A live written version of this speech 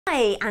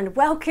Hi and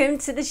welcome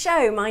to the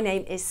show. My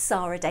name is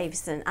Sarah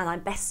Davison and I'm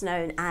best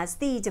known as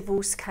the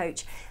divorce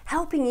coach,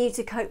 helping you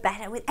to cope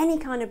better with any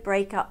kind of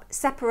breakup,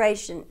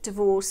 separation,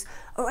 divorce,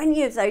 or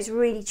any of those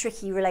really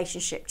tricky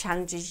relationship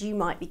challenges you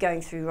might be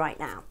going through right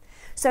now.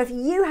 So if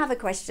you have a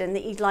question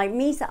that you'd like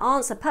me to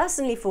answer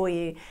personally for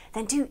you,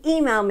 then do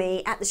email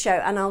me at the show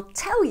and I'll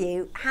tell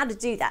you how to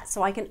do that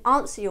so I can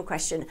answer your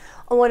question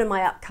on one of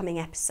my upcoming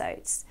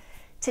episodes.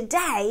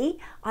 Today,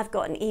 I've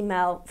got an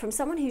email from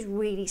someone who's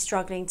really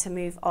struggling to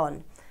move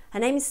on. Her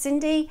name is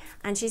Cindy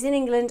and she's in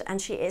England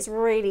and she is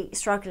really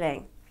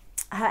struggling.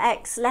 Her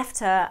ex left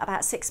her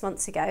about 6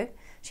 months ago.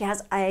 She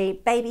has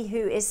a baby who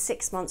is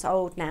 6 months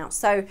old now.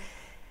 So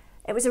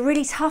it was a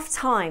really tough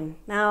time.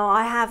 Now,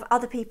 I have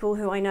other people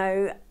who I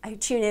know who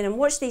tune in and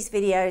watch these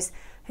videos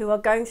who are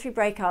going through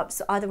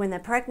breakups either when they're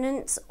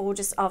pregnant or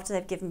just after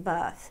they've given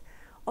birth.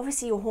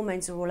 Obviously your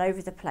hormones are all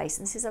over the place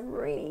and this is a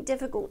really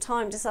difficult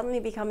time to suddenly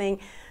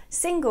becoming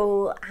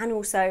single and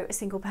also a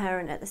single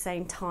parent at the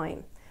same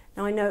time.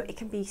 Now I know it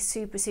can be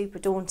super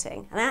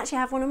daunting, and I actually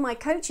have one of my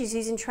coaches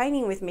who's in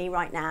training with me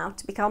right now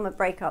to become a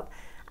breakup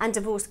and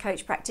divorce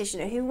coach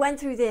practitioner who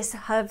went through this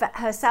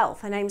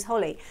herself. Her name's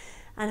Holly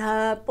and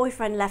her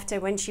boyfriend left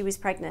her when she was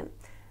pregnant.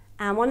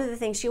 And one of the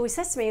things she always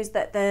says to me is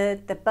that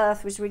the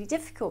birth was really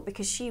difficult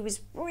because she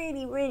was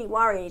really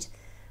worried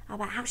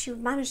about how she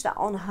would manage that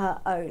on her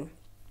own.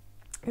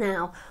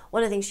 Now,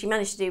 one of the things she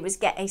managed to do was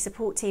get a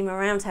support team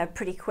around her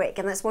pretty quick,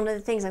 and that's one of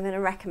the things I'm going to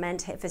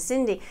recommend here for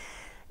Cindy,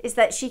 is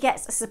that she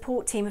gets a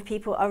support team of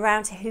people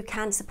around her who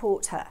can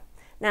support her.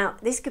 Now,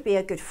 this could be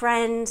a good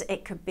friend,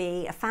 it could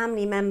be a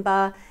family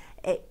member,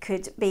 it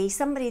could be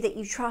somebody that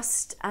you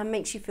trust and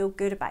makes you feel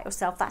good about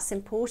yourself. That's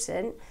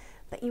important,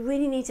 but you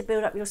really need to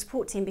build up your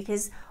support team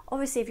because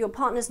obviously if your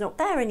partner's not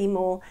there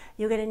anymore,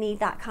 you're going to need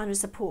that kind of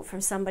support from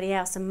somebody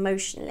else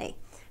emotionally.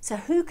 So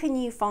who can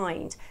you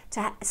find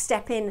to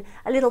step in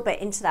a little bit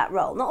into that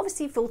role? Not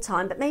obviously full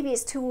time, but maybe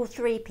it's 2 or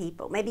 3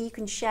 people. Maybe you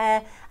can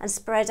share and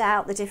spread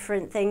out the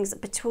different things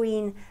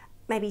between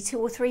maybe 2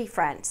 or 3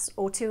 friends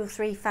or 2 or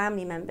 3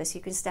 family members who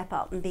can step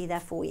up and be there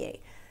for you.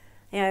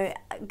 You know,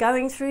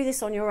 going through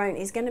this on your own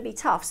is going to be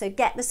tough, so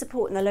get the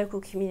support in the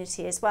local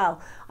community as well.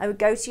 I would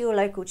go to your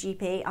local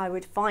GP, I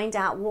would find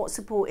out what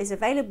support is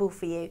available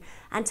for you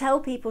and tell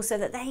people so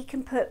that they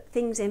can put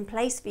things in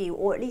place for you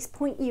or at least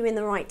point you in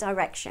the right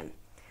direction.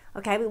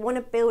 Okay, we want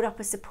to build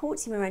up a support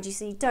team around you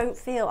so you don't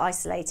feel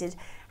isolated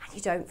and you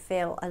don't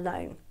feel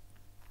alone.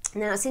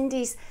 Now,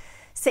 Cindy's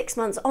 6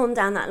 months on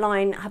down that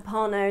line, her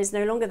partner is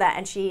no longer there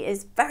and she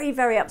is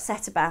very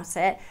upset about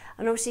it.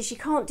 And obviously she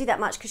can't do that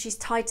much because she's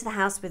tied to the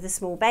house with a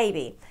small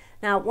baby.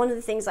 Now, one of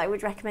the things I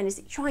would recommend is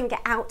that you try and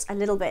get out a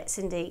little bit,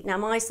 Cindy. Now,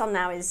 my son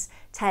now is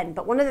 10,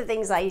 but one of the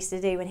things I used to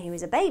do when he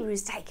was a baby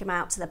was take him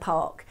out to the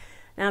park.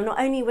 Now,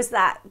 not only was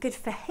that good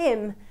for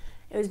him,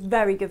 it was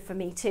very good for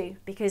me too,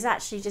 because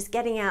actually just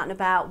getting out and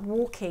about,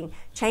 walking,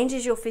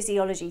 changes your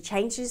physiology,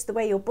 changes the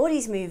way your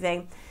body's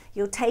moving.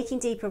 You're taking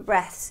deeper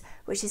breaths,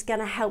 which is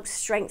going to help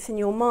strengthen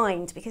your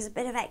mind because a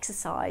bit of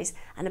exercise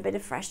and a bit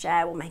of fresh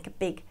air will make a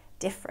big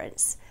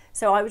difference.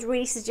 So I would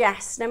really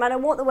suggest, no matter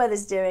what the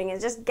weather's doing,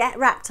 is just get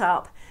wrapped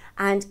up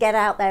and get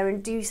out there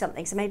and do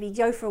something. So maybe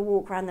go for a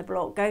walk around the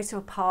block, go to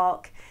a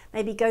park,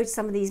 maybe go to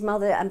some of these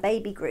mother and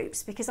baby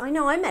groups, because I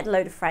know I met a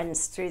load of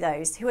friends through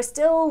those who are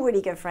still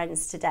really good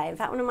friends today. In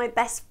fact, one of my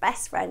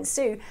best friends,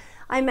 Sue,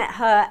 I met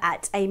her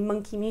at a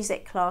monkey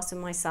music class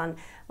with my son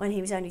when he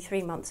was only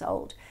 3 months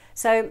old.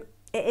 So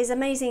it is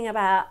amazing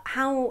about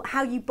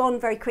how you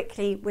bond very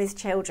quickly with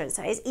children.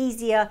 So it's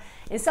easier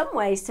in some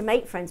ways to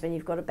make friends when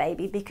you've got a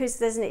baby because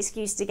there's an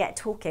excuse to get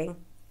talking.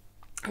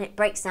 And it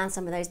breaks down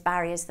some of those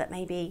barriers that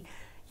maybe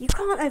you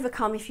can't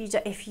overcome if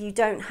you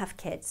don't have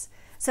kids.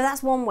 So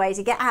that's one way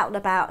to get out and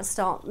about and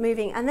start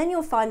moving. And then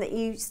you'll find that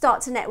you start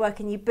to network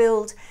and you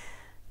build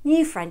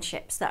new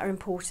friendships that are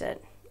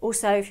important.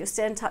 Also, if you're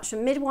still in touch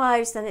with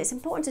midwives, then it's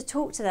important to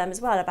talk to them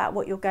as well about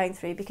what you're going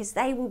through because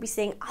they will be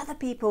seeing other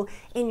people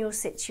in your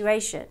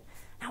situation.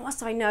 Now,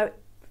 whilst I know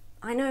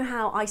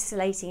how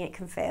isolating it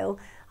can feel,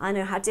 I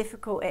know how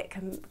difficult it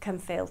can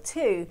feel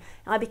too.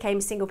 I became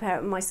a single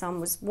parent when my son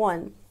was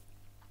 1.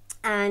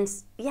 And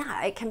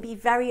yeah, it can be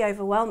very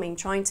overwhelming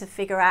trying to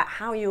figure out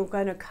how you're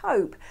going to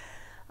cope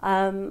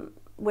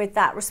with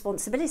that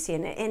responsibility.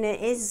 And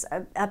it is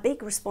a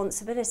big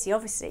responsibility,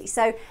 obviously.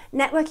 So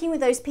networking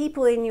with those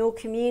people in your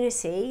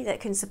community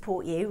that can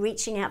support you,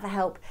 reaching out for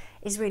help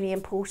is really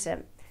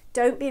important.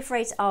 Don't be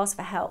afraid to ask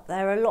for help.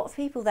 There are a lot of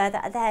people there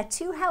that are there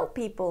to help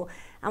people.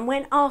 And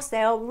when asked,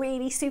 they are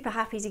really super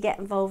happy to get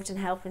involved and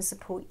help and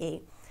support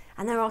you.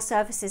 And there are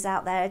services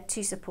out there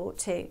to support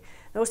too.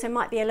 There also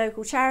might be a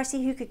local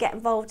charity who could get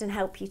involved and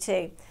help you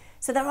too.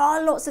 So there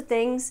are lots of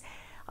things.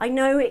 I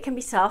know it can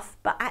be tough,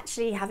 but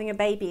actually having a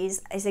baby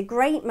is a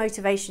great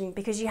motivation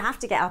because you have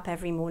to get up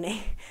every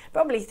morning,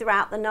 probably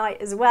throughout the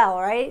night as well,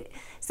 right?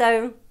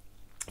 So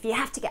if you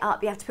have to get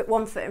up, you have to put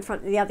one foot in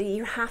front of the other,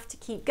 you have to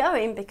keep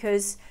going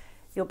because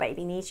your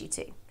baby needs you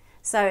to.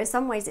 So in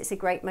some ways it's a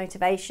great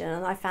motivation,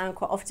 and I found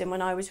quite often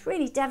when I was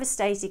really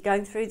devastated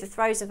going through the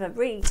throes of a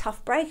really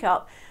tough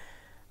breakup,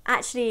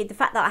 actually the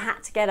fact that I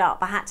had to get up,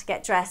 I had to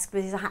get dressed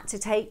because I had to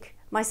take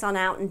my son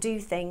out and do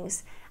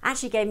things,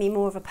 actually gave me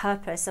more of a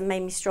purpose and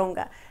made me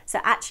stronger. So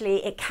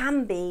actually it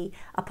can be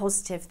a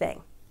positive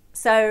thing.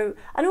 So,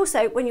 and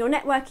also when you're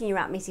networking, you're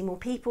out meeting more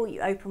people,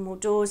 you open more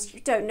doors, you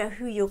don't know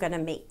who you're going to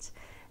meet.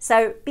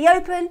 So be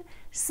open,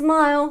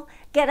 smile,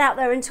 get out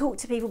there and talk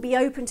to people, be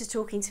open to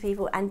talking to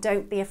people, and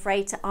don't be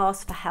afraid to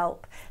ask for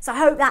help. So I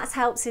hope that's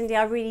helped, Cindy,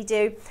 I really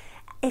do.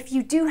 If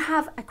you do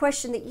have a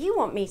question that you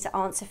want me to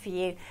answer for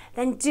you,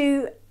 then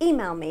do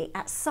email me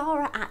at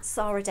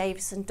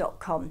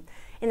sarah@sarahdavidson.com.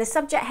 In the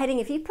subject heading,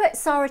 if you put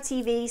Sarah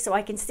TV so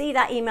I can see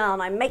that email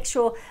and I make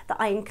sure that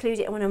I include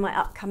it in one of my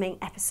upcoming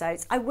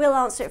episodes, I will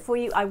answer it for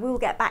you, I will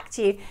get back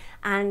to you,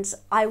 and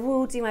I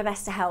will do my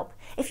best to help.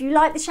 If you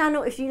like the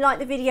channel, if you like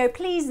the video,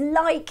 please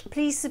like,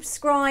 please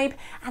subscribe,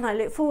 and I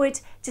look forward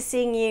to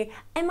seeing you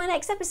in my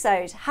next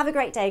episode. Have a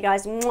great day,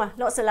 guys. Mwah.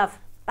 Lots of love.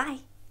 Bye.